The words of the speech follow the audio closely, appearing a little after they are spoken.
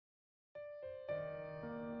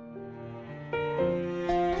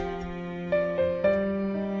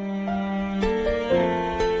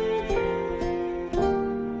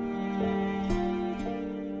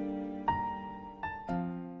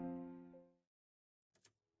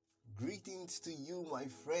Greetings to you, my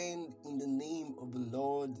friend, in the name of the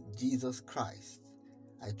Lord Jesus Christ.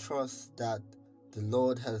 I trust that the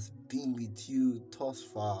Lord has been with you thus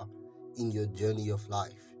far in your journey of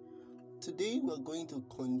life. Today, we're going to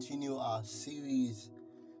continue our series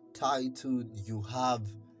titled You Have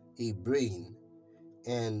a Brain.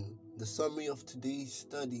 And the summary of today's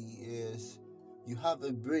study is You have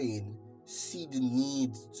a brain, see the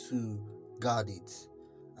need to guard it.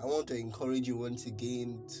 I want to encourage you once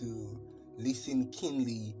again to listen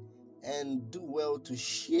keenly and do well to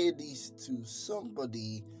share this to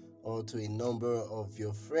somebody or to a number of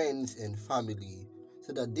your friends and family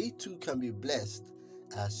so that they too can be blessed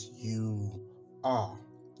as you are.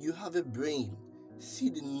 You have a brain, see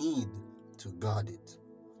the need to guard it.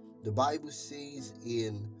 The Bible says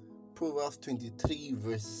in Proverbs 23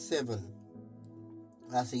 verse 7,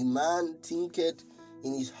 as a man thinketh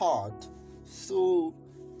in his heart, so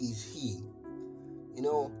is he. In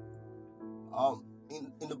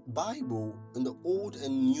the Bible, in the Old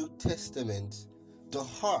and New Testament, the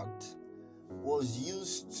heart was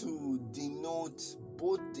used to denote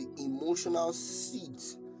both the emotional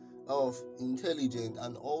seat of intelligence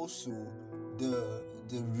and also the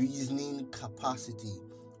reasoning capacity.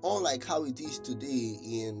 Unlike how it is today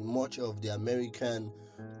in much of the American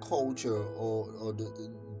culture or the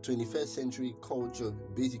 21st century culture,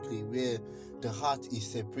 basically, where the heart is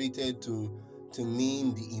separated to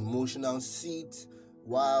mean the emotional seat,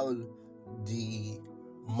 while the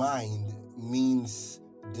mind means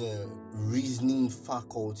the reasoning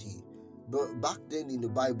faculty. But back then in the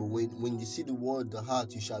Bible, when you see the word the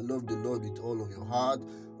heart, you shall love the Lord with all of your heart,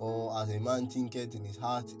 or as a man thinketh in his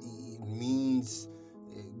heart, it means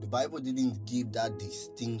the Bible didn't give that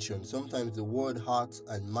distinction. Sometimes the word heart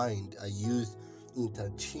and mind are used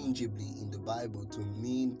interchangeably in the Bible to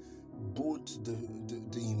mean both the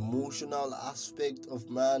emotional aspect of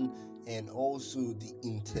man and also the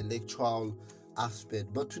intellectual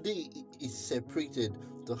aspect. But today it's separated.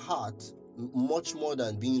 The heart, much more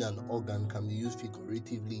than being an organ, can be used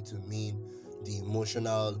figuratively to mean the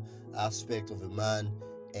emotional aspect of a man,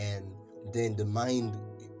 and then the mind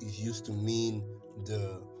is used to mean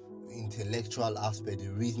the intellectual aspect, the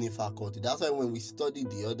reasoning faculty. That's why when we studied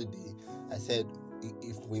the other day, I said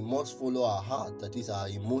if we must follow our heart, that is our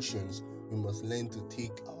emotions, we must learn to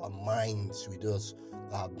take our minds with us,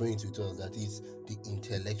 our brains with us, that is the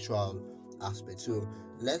intellectual aspect. So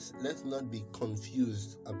let's not be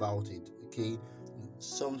confused about it, okay?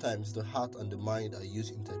 Sometimes the heart and the mind are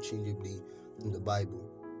used interchangeably in the Bible.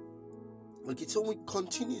 Okay, so we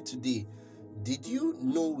continue today. Did you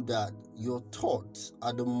know that your thoughts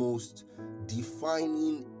are the most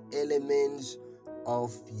defining elements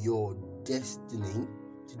of your destiny?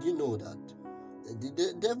 Did you know that?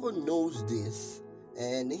 The devil knows this,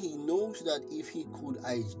 and he knows that if he could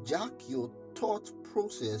hijack your thought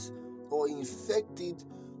process or infect it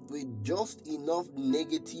with just enough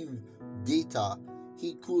negative data,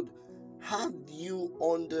 he could have you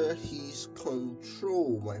under his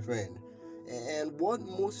control, my friend. And what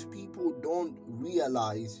most people don't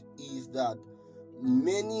realize is that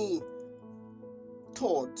many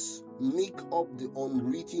thoughts make up the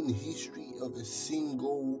unwritten history of a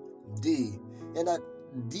single day, and that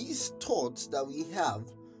these thoughts that we have,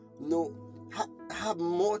 have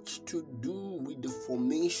much to do with the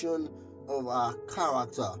formation of our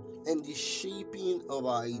character and the shaping of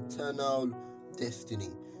our eternal destiny.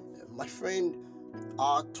 My friend,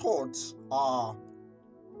 our thoughts are,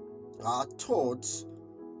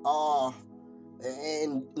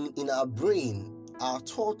 and in our brain, our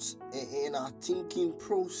thoughts and our thinking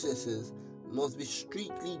processes must be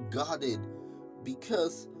strictly guarded,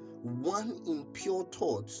 because one impure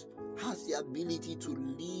thought has the ability to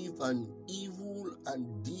leave an evil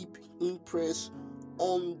and deep impress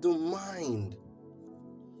on the mind.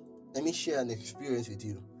 Let me share an experience with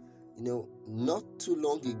you. Not too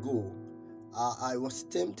long ago, I was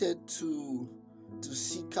tempted to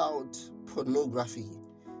seek out pornography.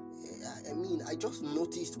 I just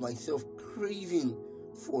noticed myself craving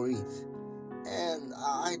for it, and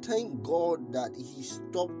I thank God that He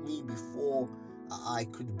stopped me before I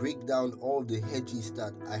could break down all the hedges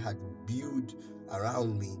that I had built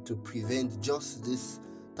around me to prevent just this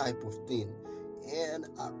type of thing. And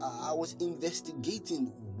I was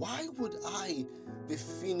investigating, why would I be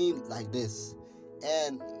feeling like this?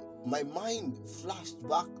 And my mind flashed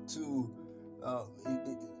back to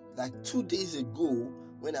like 2 days ago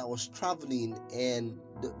when I was traveling, and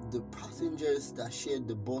the passengers that shared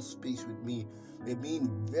the bus space with me were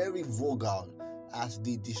being very vulgar as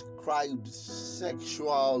they described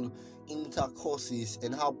sexual intercourses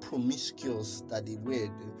and how promiscuous that they were.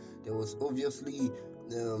 There was obviously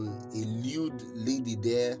a lewd lady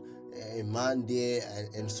there, a man there,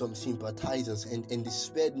 and some sympathizers, and they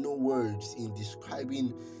spared no words in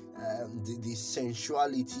describing the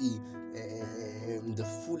sensuality, the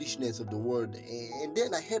foolishness of the word. And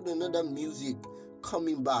then I heard another music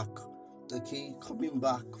coming back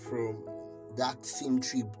from that same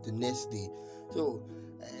trip the next day. So,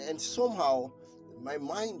 and somehow my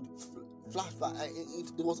mind flashed back.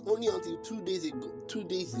 It was only until 2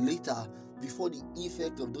 days later, before the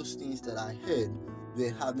effect of those things that I heard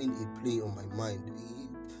were having a play on my mind.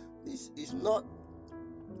 This is not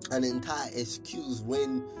an entire excuse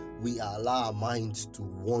when we allow our minds to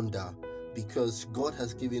wander, because God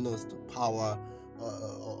has given us the power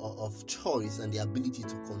of choice and the ability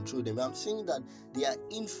to control them. I'm saying that they are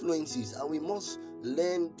influences, and we must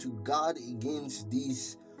learn to guard against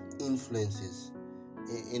these influences.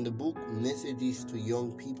 In the book Messages to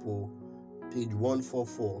Young People, page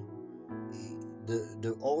 144,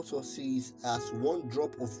 the author says, as one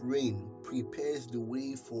drop of rain prepares the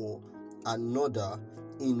way for another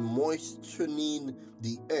in moistening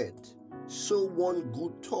the earth, so one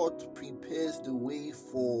good thought prepares the way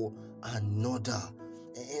for another.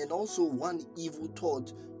 And also one evil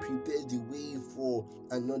thought prepares the way for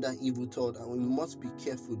another evil thought. And we must be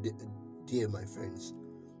careful there, my friends.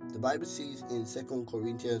 The Bible says in 2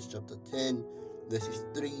 Corinthians chapter 10, verses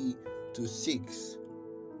 3 to 6,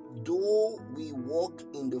 though we walk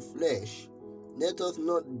in the flesh, let us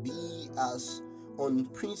not be as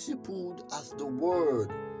unprincipled as the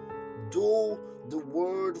world. Though the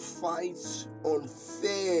world fights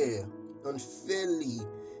unfairly,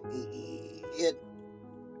 yet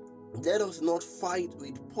let us not fight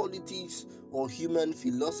with politics or human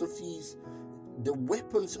philosophies. The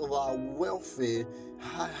weapons of our warfare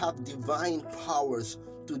have divine powers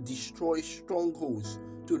to destroy strongholds,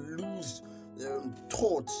 to lose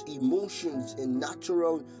thoughts, emotions, and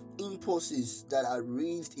natural impulses that are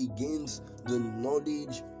raised against the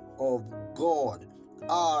knowledge of God.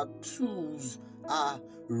 Our tools are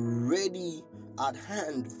ready at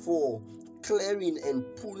hand for clearing and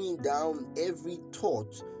pulling down every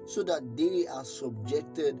thought, so that they are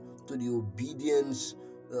subjected to the obedience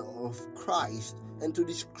of Christ and to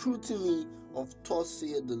the scrutiny of thus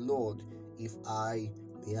saith the Lord, if I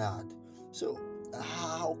may add. So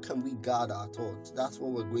how can we guard our thoughts? That's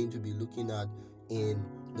what we're going to be looking at in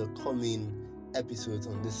the coming episodes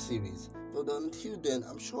on this series. But until then,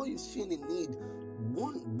 I'm sure you've seen the need.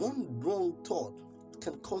 One wrong thought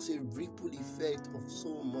can cause a ripple effect of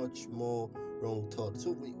so much more wrong thought.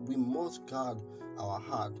 So we must guard our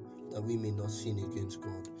heart, that we may not sin against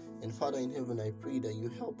God. And Father in heaven, I pray that you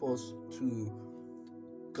help us to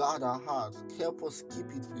guard our hearts. Help us keep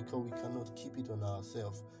it, because we cannot keep it on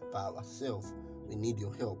ourselves, by ourselves. We need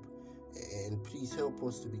your help. And please help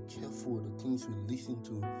us to be careful of the things we listen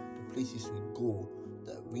to, the places we go,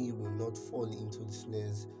 that we will not fall into the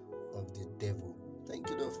snares of the devil. Thank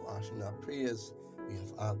you, Lord, for answering our prayers. We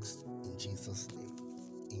have asked in Jesus' name.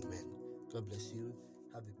 Amen. God bless you.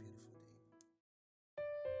 Have a